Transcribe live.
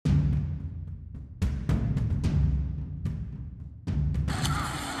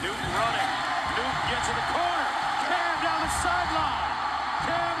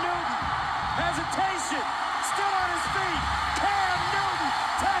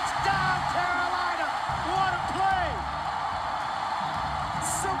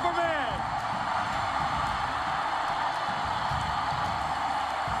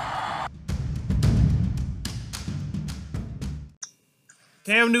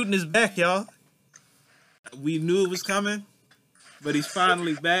Cam Newton is back, y'all. We knew it was coming, but he's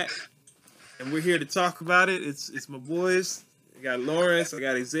finally back, and we're here to talk about it. It's my boys. I got Lawrence. I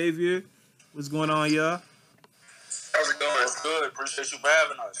got Xavier. What's going on, y'all? How's it going? It's good. Appreciate you for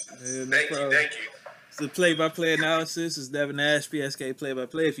having us. Yeah, no thank problem. you. It's the play-by-play analysis. It's Devin Ashby, SK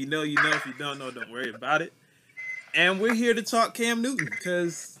play-by-play. If you know, you know. If you don't know, don't worry about it. And we're here to talk Cam Newton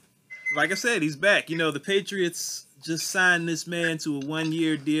because, like I said, he's back. You know, the Patriots just signed this man to a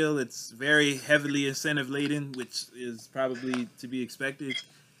one-year deal. It's very heavily incentive-laden, which is probably to be expected.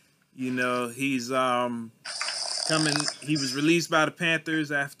 You know, he's coming. He was released by the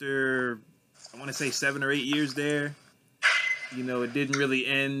Panthers after, I want to say, 7 or 8 years there. You know, it didn't really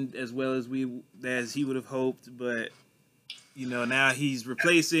end as well as he would have hoped, but you know, now he's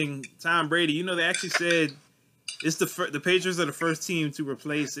replacing Tom Brady. You know, they actually said it's the Patriots are the first team to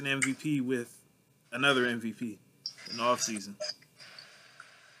replace an MVP with another MVP in the offseason.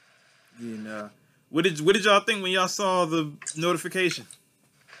 You know, what did y'all think when y'all saw the notification?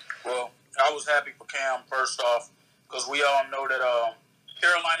 Well, I was happy for Cam first off because we all know that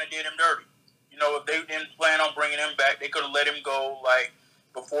Carolina did him dirty. You know, if they didn't plan on bringing him back, they could have let him go like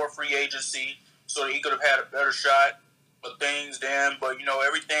before free agency, so that he could have had a better shot of things then. But you know,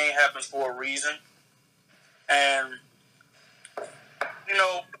 everything happens for a reason, and you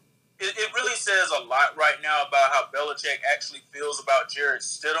know, it really says a lot right now about how Belichick actually feels about Jarrett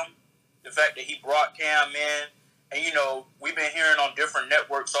Stidham. The fact that he brought Cam in, and you know, we've been hearing on different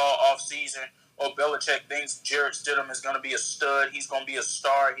networks all off season. Oh, Belichick thinks Jarrett Stidham is going to be a stud. He's going to be a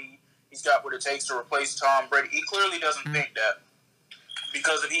star. He's got what it takes to replace Tom Brady. He clearly doesn't think that,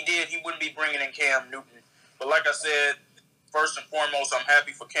 because if he did, he wouldn't be bringing in Cam Newton. But like I said, first and foremost, I'm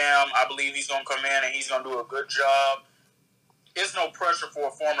happy for Cam. I believe he's going to come in and he's going to do a good job. There's no pressure for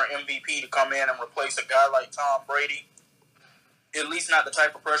a former MVP to come in and replace a guy like Tom Brady. At least not the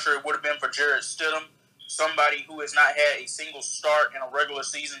type of pressure it would have been for Jarrett Stidham, somebody who has not had a single start in a regular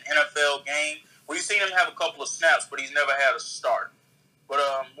season NFL game. We've seen him have a couple of snaps, but he's never had a start. But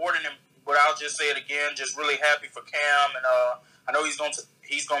more than him, but I'll just say it again, just really happy for Cam, and I know he's going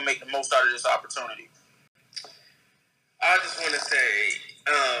to make the most out of this opportunity. I just want to say,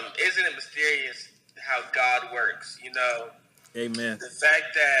 isn't it mysterious how God works? You know, Amen. The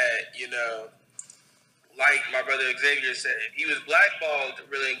fact that, you know, like my brother Xavier said, he was blackballed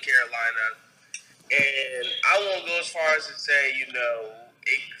really in Carolina, and I won't go as far as to say, you know,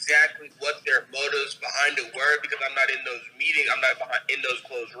 exactly what their motives behind it were, because I'm not in those meetings, I'm not in those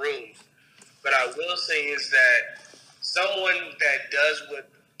closed rooms. But I will say is that someone that does what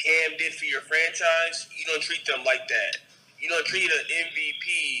Cam did for your franchise, you don't treat them like that. You don't treat an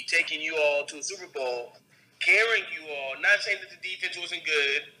MVP taking you all to a Super Bowl, carrying you all, not saying that the defense wasn't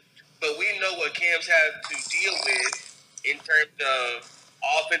good, but we know what Cam's had to deal with in terms of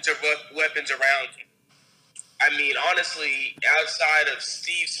offensive weapons around him. I mean, honestly, outside of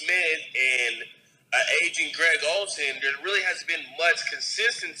Steve Smith and aging Greg Olsen, there really hasn't been much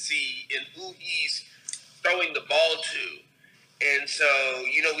consistency in who he's throwing the ball to. And so,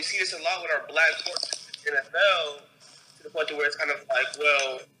 you know, we see this a lot with our black quarterbacks in the NFL, to the point to where it's kind of like,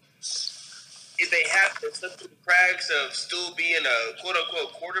 well, if they have to slip through the cracks of still being a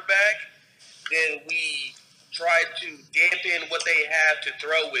quote-unquote quarterback, then we try to dampen what they have to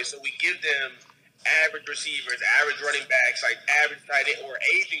throw with. So we give them average receivers, average running backs, like average tight end or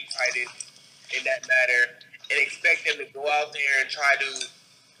aging tight end in that matter, and expect them to go out there and try to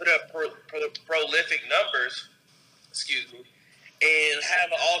put up prolific numbers, and have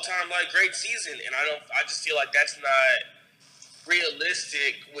an all-time like great season. And I just feel like that's not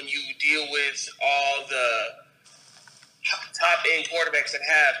realistic when you deal with all the top-end quarterbacks that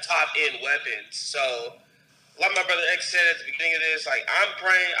have top-end weapons. So, like my brother X said at the beginning of this, like I'm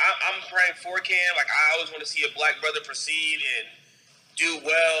praying for Cam. Like I always want to see a black brother proceed and do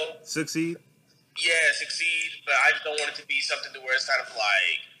well, succeed. Yeah, succeed. But I just don't want it to be something to where it's kind of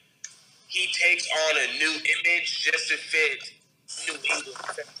like he takes on a new image just to fit New England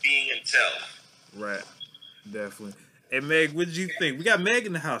instead of being himself. Right, definitely. Hey Meg, what did you think? We got Meg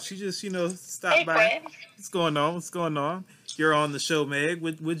in the house. She just, stopped by. Friend. What's going on? What's going on? You're on the show, Meg.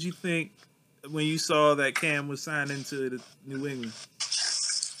 What did you think when you saw that Cam was signed into the New England?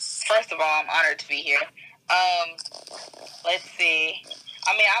 First of all, I'm honored to be here. Let's see.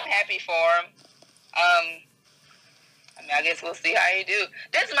 I mean, I'm happy for him. I guess we'll see how he do.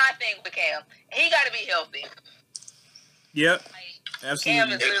 That's my thing with Cam. He got to be healthy. Yep. Absolutely.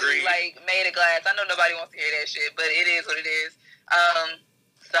 Cam is literally made of glass. I know nobody wants to hear that shit, but it is what it is.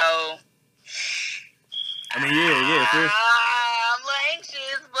 So. I mean, yeah. I'm a little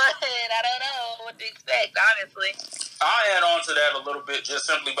anxious, but I don't know what to expect, honestly. I'll add on to that a little bit just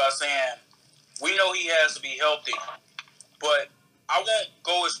simply by saying we know he has to be healthy, but I won't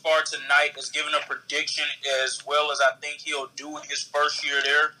go as far tonight as giving a prediction as well as I think he'll do in his first year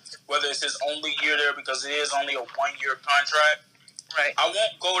there, whether it's his only year there because it is only a 1-year contract. Right. I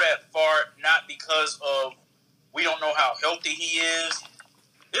won't go that far, not because of we don't know how healthy he is.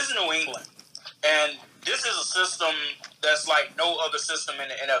 This is New England, and this is a system that's like no other system in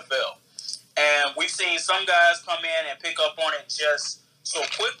the NFL. And we've seen some guys come in and pick up on it just so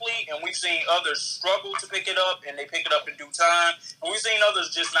quickly, and we've seen others struggle to pick it up, and they pick it up in due time. And we've seen others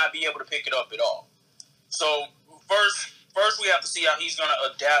just not be able to pick it up at all. So first we have to see how he's going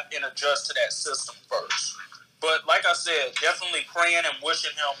to adapt and adjust to that system first. But like I said, definitely praying and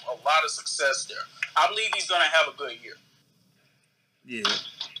wishing him a lot of success there. I believe he's going to have a good year. Yeah,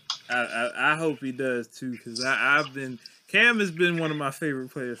 I hope he does too, because Cam has been one of my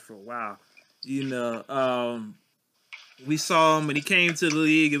favorite players for a while. You know, we saw him when he came to the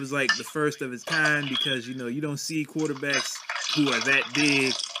league. It was like the first of its kind because, you know, you don't see quarterbacks who are that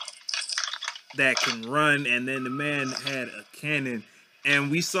big that can run. And then the man had a cannon. And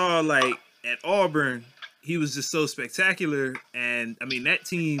we saw, like, at Auburn, he was just so spectacular. And, I mean, that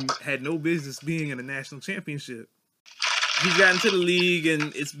team had no business being in a national championship. He's gotten to the league,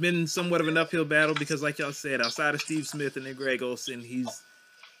 and it's been somewhat of an uphill battle because, like y'all said, outside of Steve Smith and then Greg Olsen, he's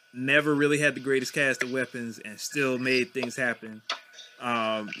never really had the greatest cast of weapons and still made things happen.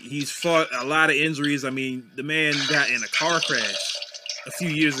 He's fought a lot of injuries. I mean, the man got in a car crash a few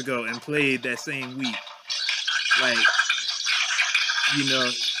years ago and played that same week. Like, you know,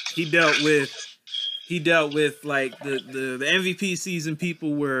 he dealt with like the MVP season.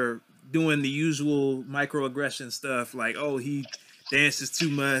 People were doing the usual microaggression stuff, like, oh, he dances too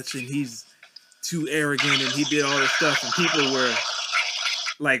much and he's too arrogant and he did all this stuff, and people were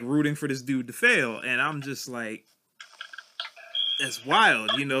like rooting for this dude to fail. And I'm just like, that's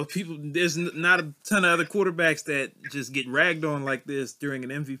wild, you know. There's not a ton of other quarterbacks that just get ragged on like this during an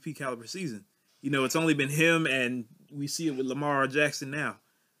MVP caliber season. You know, it's only been him, and we see it with Lamar Jackson now.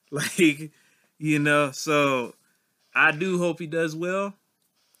 Like, you know, so I do hope he does well.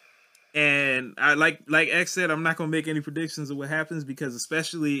 And I like X said, I'm not going to make any predictions of what happens because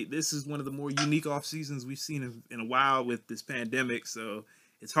especially this is one of the more unique off seasons we've seen in a while with this pandemic. So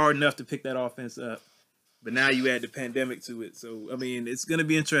it's hard enough to pick that offense up. But now you add the pandemic to it. So, I mean, it's going to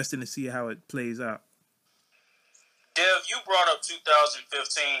be interesting to see how it plays out. Dev, you brought up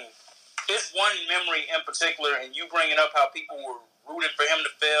 2015. There's one memory in particular, and you bringing up how people were rooting for him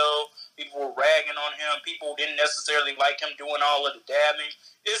to fail. People were ragging on him. People didn't necessarily like him doing all of the dabbing.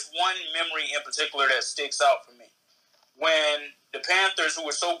 There's one memory in particular that sticks out for me. When the Panthers, who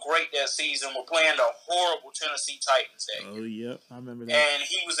were so great that season, were playing the horrible Tennessee Titans that year. Oh, yep. I remember that. And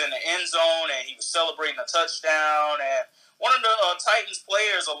he was in the end zone, and he was celebrating a touchdown. And one of the Titans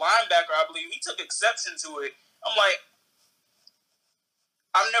players, a linebacker, I believe, he took exception to it. I'm like,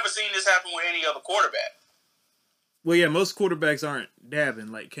 I've never seen this happen with any other quarterback. Well, yeah, most quarterbacks aren't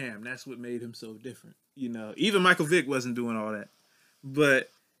dabbing like Cam. That's what made him so different. You know, even Michael Vick wasn't doing all that. But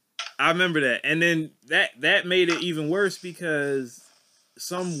I remember that. And then that made it even worse because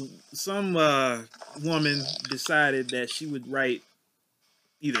some woman decided that she would write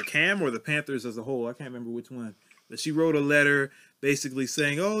either Cam or the Panthers as a whole. I can't remember which one. But she wrote a letter basically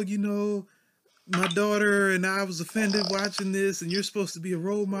saying, oh, you know, my daughter and I was offended watching this, and you're supposed to be a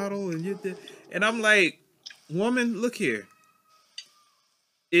role model. And I'm like, woman, look here.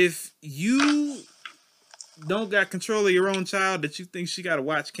 If you don't got control of your own child that you think she got to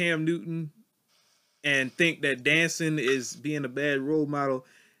watch Cam Newton and think that dancing is being a bad role model,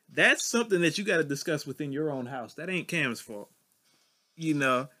 that's something that you got to discuss within your own house. That ain't Cam's fault, you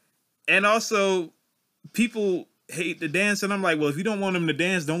know. And also, people hate to dance, and I'm like, well, if you don't want him to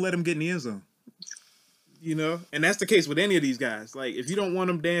dance, don't let him get in the end zone, you know. And that's the case with any of these guys. Like, if you don't want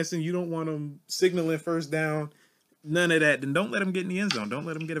them dancing, you don't want them signaling first down, none of that, then don't let him get in the end zone. Don't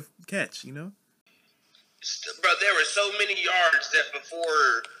let him get a catch, you know. Bro, there were so many yards that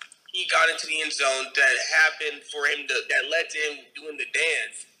before he got into the end zone that happened for him that led to him doing the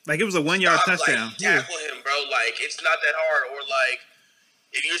dance. Like, it was a 1 yard touchdown. Like, tackle him, bro. Like, it's not that hard. Or, like,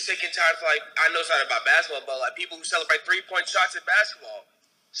 if you're sick and tired of, like, I know it's not about basketball, but, like, people who celebrate 3-point shots in basketball,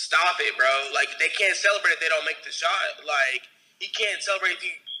 stop it, bro. Like, they can't celebrate if they don't make the shot. Like, he can't celebrate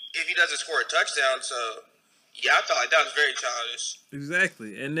if he doesn't score a touchdown, so... Yeah, I thought like that was very childish.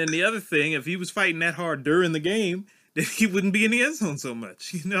 Exactly. And then the other thing, if he was fighting that hard during the game, then he wouldn't be in the end zone so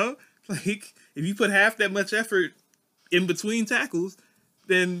much, you know? Like, if you put half that much effort in between tackles,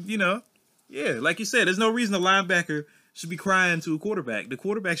 then, you know, yeah, like you said, there's no reason a linebacker should be crying to a quarterback. The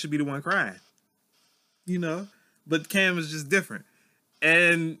quarterback should be the one crying, you know? but Cam is just different.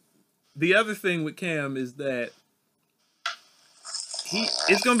 And the other thing with Cam is that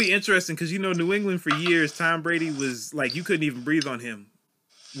it's going to be interesting because, New England for years, Tom Brady was like, you couldn't even breathe on him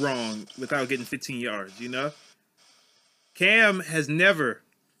wrong without getting 15 yards, Cam has never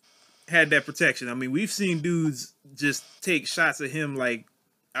had that protection. I mean, we've seen dudes just take shots at him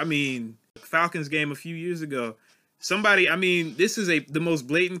Falcons game a few years ago. This is the most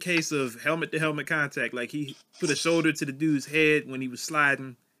blatant case of helmet-to-helmet contact. Like, he put a shoulder to the dude's head when he was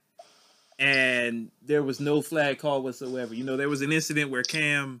sliding, and there was no flag call whatsoever. There was an incident where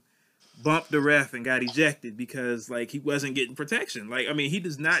Cam bumped the ref and got ejected because, he wasn't getting protection. He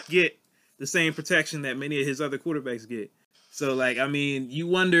does not get the same protection that many of his other quarterbacks get. So, you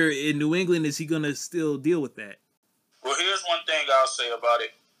wonder, in New England, is he going to still deal with that? Well, here's one thing I'll say about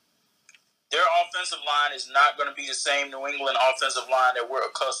it. Their offensive line is not going to be the same New England offensive line that we're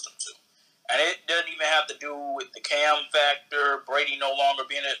accustomed to. And it doesn't even have to do with the Cam factor, Brady no longer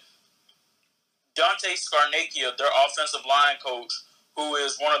being it. Dante Scarnecchia, their offensive line coach, who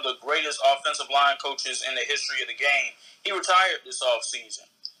is one of the greatest offensive line coaches in the history of the game, he retired this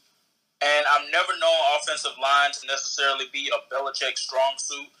offseason. And I've never known offensive line to necessarily be a Belichick strong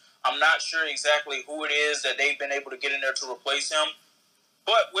suit. I'm not sure exactly who it is that they've been able to get in there to replace him.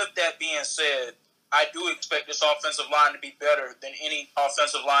 But with that being said, I do expect this offensive line to be better than any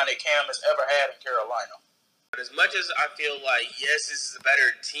offensive line that Cam has ever had in Carolina. But as much as I feel like, yes, this is a better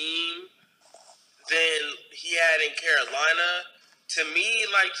team than he had in Carolina, to me,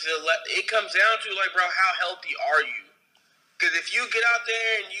 it comes down to, bro, how healthy are you? Because if you get out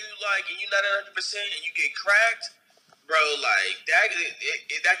there and you're not 100% and you get cracked, bro,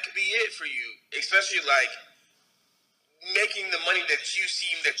 that could be it for you. Especially, making the money that you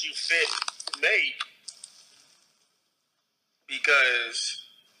seem that you fit to make. Because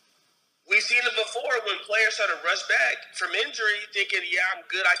we've seen it before when players try to rush back from injury thinking, yeah, I'm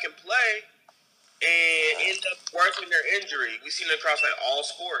good, I can play, and end up worsening their injury. We've seen it across all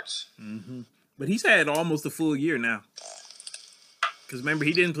sports. Mm-hmm. But he's had almost a full year now. Because remember,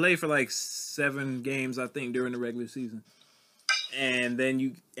 he didn't play for 7 games, I think, during the regular season. And then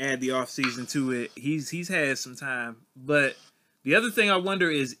you add the offseason to it. He's had some time. But the other thing I wonder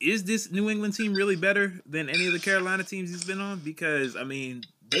is this New England team really better than any of the Carolina teams he's been on? Because,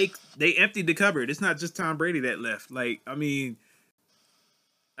 they emptied the cupboard. It's not just Tom Brady that left. I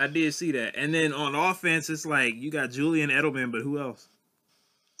did see that. And then on offense, it's you got Julian Edelman, but who else?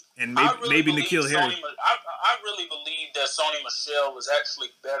 And maybe N'Keal Harry. I really believe that Sony Michel is actually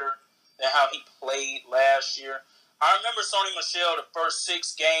better than how he played last year. I remember Sony Michel the first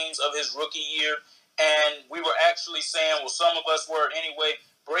 6 games of his rookie year, and we were actually saying, well, some of us were anyway,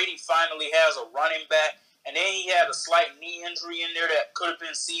 Brady finally has a running back, and then he had a slight knee injury in there that could have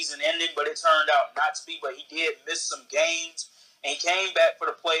been season-ending, but it turned out not to be, but he did miss some games, and he came back for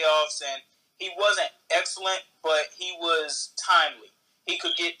the playoffs, and he wasn't excellent, but he was timely. He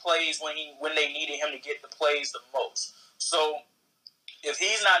could get plays when they needed him to get the plays the most. So if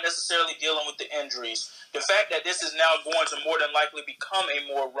he's not necessarily dealing with the injuries, the fact that this is now going to more than likely become a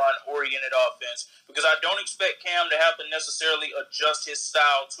more run-oriented offense, because I don't expect Cam to have to necessarily adjust his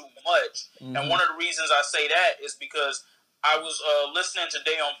style too much. Mm-hmm. And one of the reasons I say that is because I was listening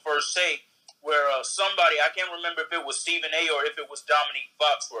today on First Take where somebody, I can't remember if it was Stephen A. or if it was Dominique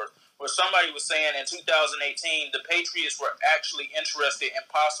Foxworth, where somebody was saying in 2018 the Patriots were actually interested in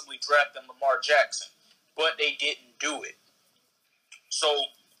possibly drafting Lamar Jackson, but they didn't do it. So,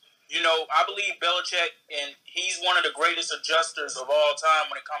 I believe Belichick, and he's one of the greatest adjusters of all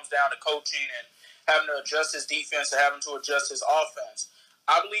time when it comes down to coaching and having to adjust his defense and having to adjust his offense.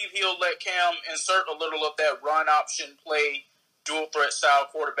 I believe he'll let Cam insert a little of that run option play, dual threat style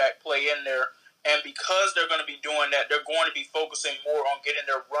quarterback play in there. And because they're going to be doing that, they're going to be focusing more on getting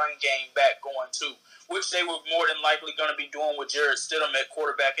their run game back going too, which they were more than likely going to be doing with Jarrett Stidham at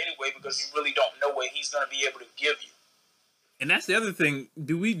quarterback anyway, because you really don't know what he's going to be able to give you. And that's the other thing.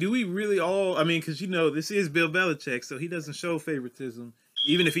 Do we really all? Because this is Bill Belichick, so he doesn't show favoritism,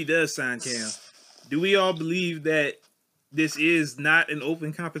 even if he does sign Cam. Do we all believe that this is not an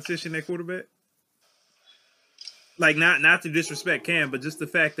open competition at quarterback? Not to disrespect Cam, but just the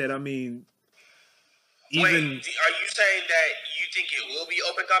fact that Wait, are you saying that you think it will be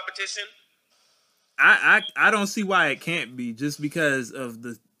open competition? I don't see why it can't be, just because of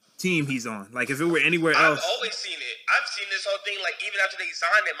the team he's on. If it were anywhere else. I've always seen it. I've seen this whole thing, even after they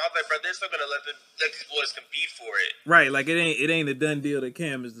signed him, I was like, bro, they're still going to let these boys compete for it. Right, it ain't a done deal that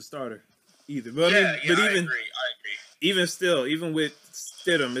Cam is the starter either. But I agree. Even still, even with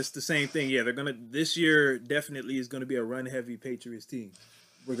Stidham, it's the same thing. Yeah, this year definitely is going to be a run-heavy Patriots team,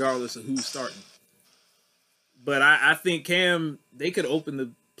 regardless of who's starting. But I think Cam, they could open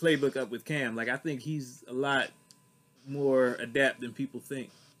the playbook up with Cam. Like, I think he's a lot more adept than people think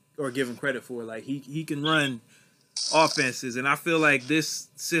or give him credit for. Like, he can run offenses, and I feel like this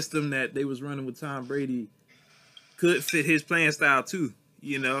system that they was running with Tom Brady could fit his playing style too.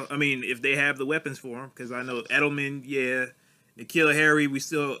 You know, I mean, if they have the weapons for him, because I know Edelman, yeah, N'Keal Harry,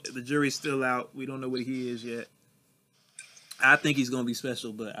 the jury's still out. We don't know what he is yet. I think he's gonna be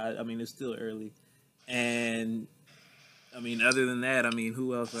special, but I mean, it's still early. And I mean, other than that, I mean,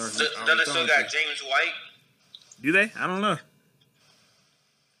 who else are Then they still got James White. Do they? I don't know.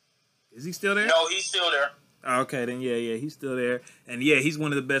 Is he still there? No, he's still there. Oh, okay, then yeah, he's still there. And yeah, he's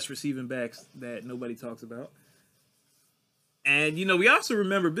one of the best receiving backs that nobody talks about. And, you know, we also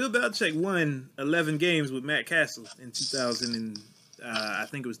remember Bill Belichick won 11 games with Matt Castle in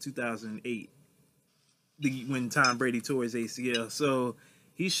 2008, when Tom Brady tore his ACL. So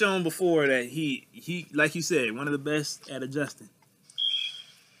he's shown before that he like you said, one of the best at adjusting.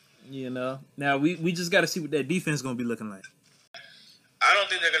 You know, now we just got to see what that defense is going to be looking like. I don't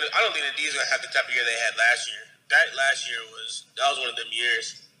think the D's gonna have the type of year they had last year. That last year was one of them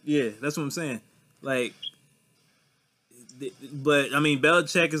years. Yeah, that's what I'm saying. Like, but I mean,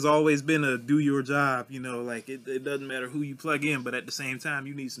 Belichick has always been a do your job. You know, like it doesn't matter who you plug in, but at the same time,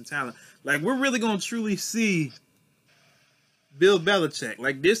 you need some talent. Like, we're really gonna truly see Bill Belichick.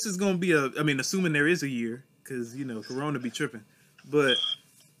 Like, this is gonna be assuming there is a year, because you know Corona be tripping, but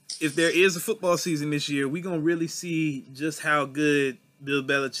if there is a football season this year, we're going to really see just how good Bill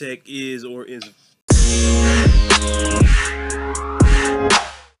Belichick is or isn't.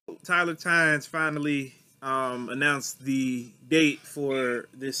 Tyler Tynes finally announced the date for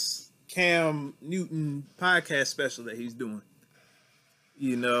this Cam Newton podcast special that he's doing.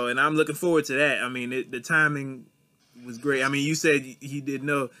 You know, and I'm looking forward to that. I mean, the timing was great. I mean, you said he did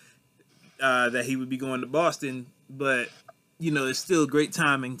know that he would be going to Boston, but you know, it's still great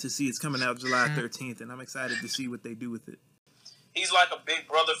timing to see it's coming out July 13th, and I'm excited to see what they do with it. He's like a big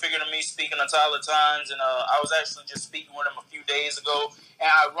brother figure to me, speaking of Tyler Tynes, and I was actually just speaking with him a few days ago, and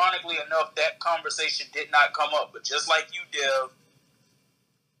ironically enough, that conversation did not come up, but just like you, Dev,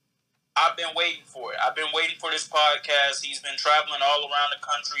 I've been waiting for it. I've been waiting for this podcast. He's been traveling all around the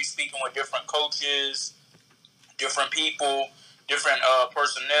country, speaking with different coaches, different people, different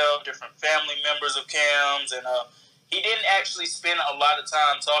personnel, different family members of Cam's, and he didn't actually spend a lot of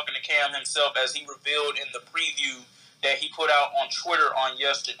time talking to Cam himself, as he revealed in the preview that he put out on Twitter on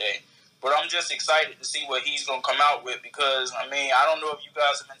yesterday. But I'm just excited to see what he's going to come out with, because, I mean, I don't know if you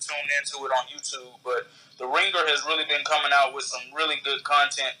guys have been tuned into it on YouTube, but The Ringer has really been coming out with some really good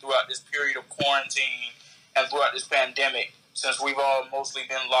content throughout this period of quarantine and throughout this pandemic, since we've all mostly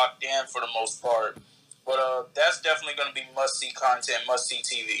been locked in for the most part. But that's definitely going to be must-see content, must-see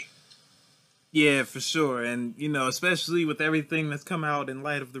TV. Yeah, for sure. And, you know, especially with everything that's come out in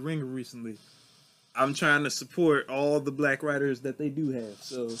light of The Ringer recently, I'm trying to support all the black writers that they do have.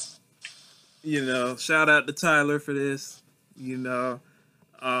 So, you know, shout out to Tyler for this, you know.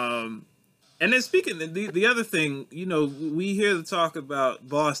 And then speaking, the other thing, you know, we hear the talk about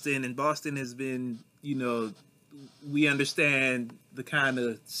Boston, and Boston has been, you know, we understand the kind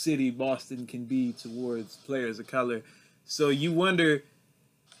of city Boston can be towards players of color. So you wonder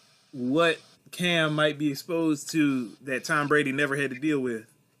what Cam might be exposed to that Tom Brady never had to deal with,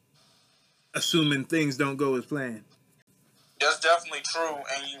 assuming things don't go as planned. That's definitely true.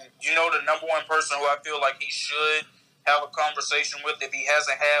 And you know the number one person who I feel like he should have a conversation with, if he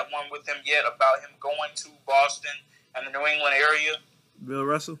hasn't had one with him yet, about him going to Boston and the New England area? Bill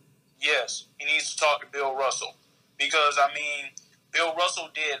Russell? Yes, he needs to talk to Bill Russell. Because, I mean, Bill Russell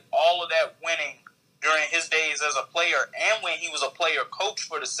did all of that winning during his days as a player and when he was a player coach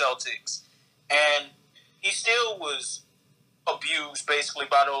for the Celtics. And he still was abused, basically,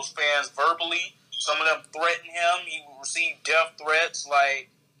 by those fans verbally. Some of them threatened him. He would receive death threats. Like,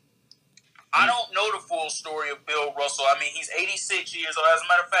 I don't know the full story of Bill Russell. I mean, he's 86 years old. As a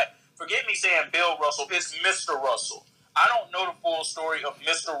matter of fact, forget me saying Bill Russell. It's Mr. Russell. I don't know the full story of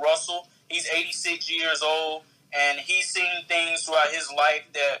Mr. Russell. He's 86 years old, and he's seen things throughout his life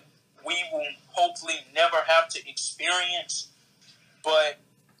that we will hopefully never have to experience. But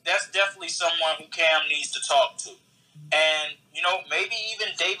that's definitely someone who Cam needs to talk to. And, you know, maybe even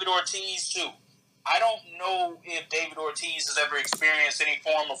David Ortiz, too. I don't know if David Ortiz has ever experienced any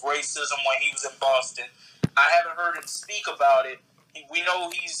form of racism when he was in Boston. I haven't heard him speak about it. We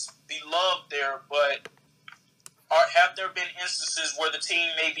know he's beloved there, but have there been instances where the team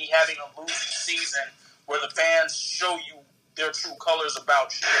may be having a losing season where the fans show you their true colors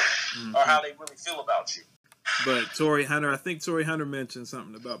about you, or how they really feel about you? But Torrey Hunter, I think Torrey Hunter mentioned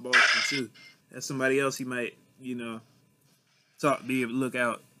something about Boston too. That's somebody else he might be able to look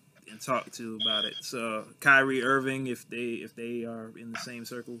out and talk to about it. So Kyrie Irving, if they are in the same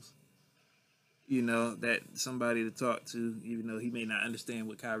circles, that somebody to talk to, even though he may not understand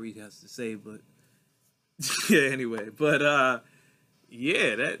what Kyrie has to say, but yeah, anyway. But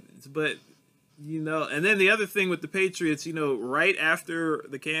and then the other thing with the Patriots, right after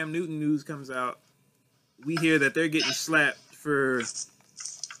the Cam Newton news comes out, we hear that they're getting slapped for,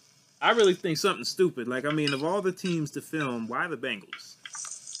 I really think, something stupid. Like, I mean, of all the teams to film, why the Bengals?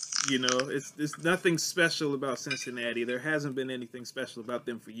 It's nothing special about Cincinnati. There hasn't been anything special about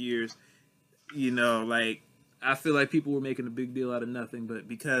them for years. Like, I feel like people were making a big deal out of nothing, but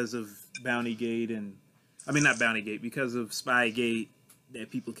because of Bountygate because of Spygate that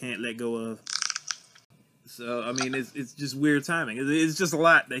people can't let go of. So, I mean, it's just weird timing. It's just a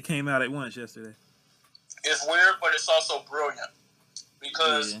lot that came out at once yesterday. It's weird, but it's also brilliant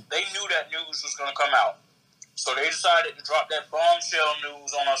because they knew that news was going to come out. So they decided to drop that bombshell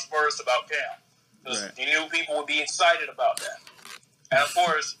news on us first about Cam. Because they knew people would be excited about that. And, of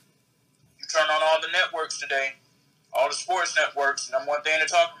course, you turn on all the networks today, all the sports networks, and one thing to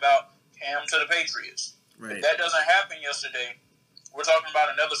talk about, Cam to the Patriots. Right. If that doesn't happen yesterday, we're talking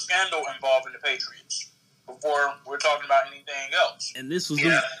about another scandal involving the Patriots before we're talking about anything else. And this was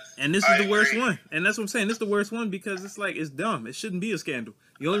the worst one. And that's what I'm saying. This is the worst one because it's like, it's dumb. It shouldn't be a scandal.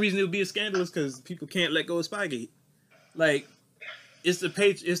 The only reason it would be a scandal is because people can't let go of Spygate. Like, it's the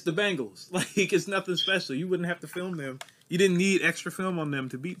Bengals. Like, it's nothing special. You wouldn't have to film them. You didn't need extra film on them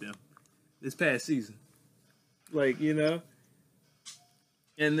to beat them this past season. Like, And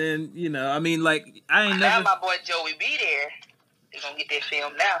then, I mean, like, I ain't never... Now my boy Joey B there. They're going to get that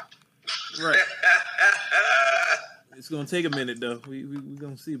film now. Right. It's going to take a minute, though. We're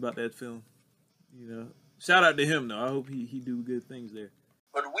going to see about that film. Shout out to him, though. I hope he do good things there.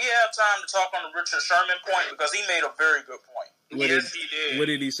 But we have time to talk on the Richard Sherman point because he made a very good point. He did. What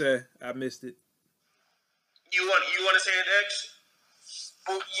did he say? I missed it. You want to say it, X?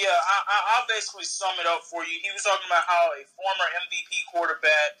 Well, yeah, I'll basically sum it up for you. He was talking about how a former MVP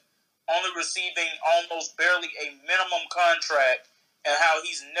quarterback only receiving almost barely a minimum contract and how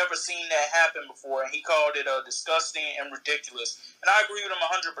he's never seen that happen before. And he called it disgusting and ridiculous. And I agree with him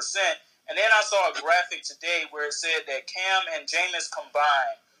 100%. And then I saw a graphic today where it said that Cam and Jameis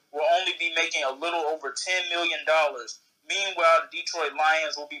combined will only be making a little over $10 million. Meanwhile, the Detroit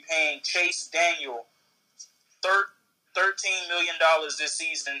Lions will be paying Chase Daniel $13 million this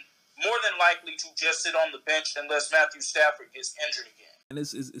season, more than likely to just sit on the bench unless Matthew Stafford gets injured again. And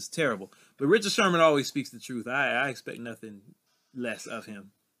it's terrible. But Richard Sherman always speaks the truth. I expect nothing less of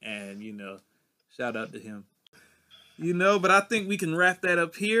him. And, shout out to him. But I think we can wrap that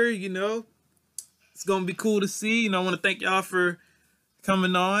up here, It's going to be cool to see. I want to thank y'all for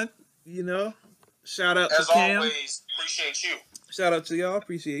coming on, Shout out to Cam. As always, appreciate you. Shout out to y'all.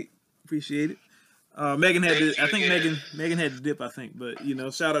 Appreciate it. Megan had Megan had to dip, I think. But,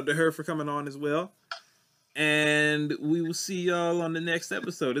 shout out to her for coming on as well. And we will see y'all on the next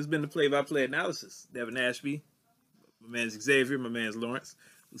episode. It's been the Play-by-Play Analysis. Devin Ashby. My man's Xavier. My man's Lawrence.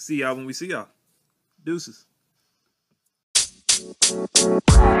 We'll see y'all when we see y'all. Deuces. You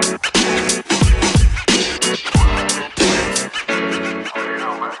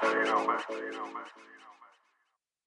know, man.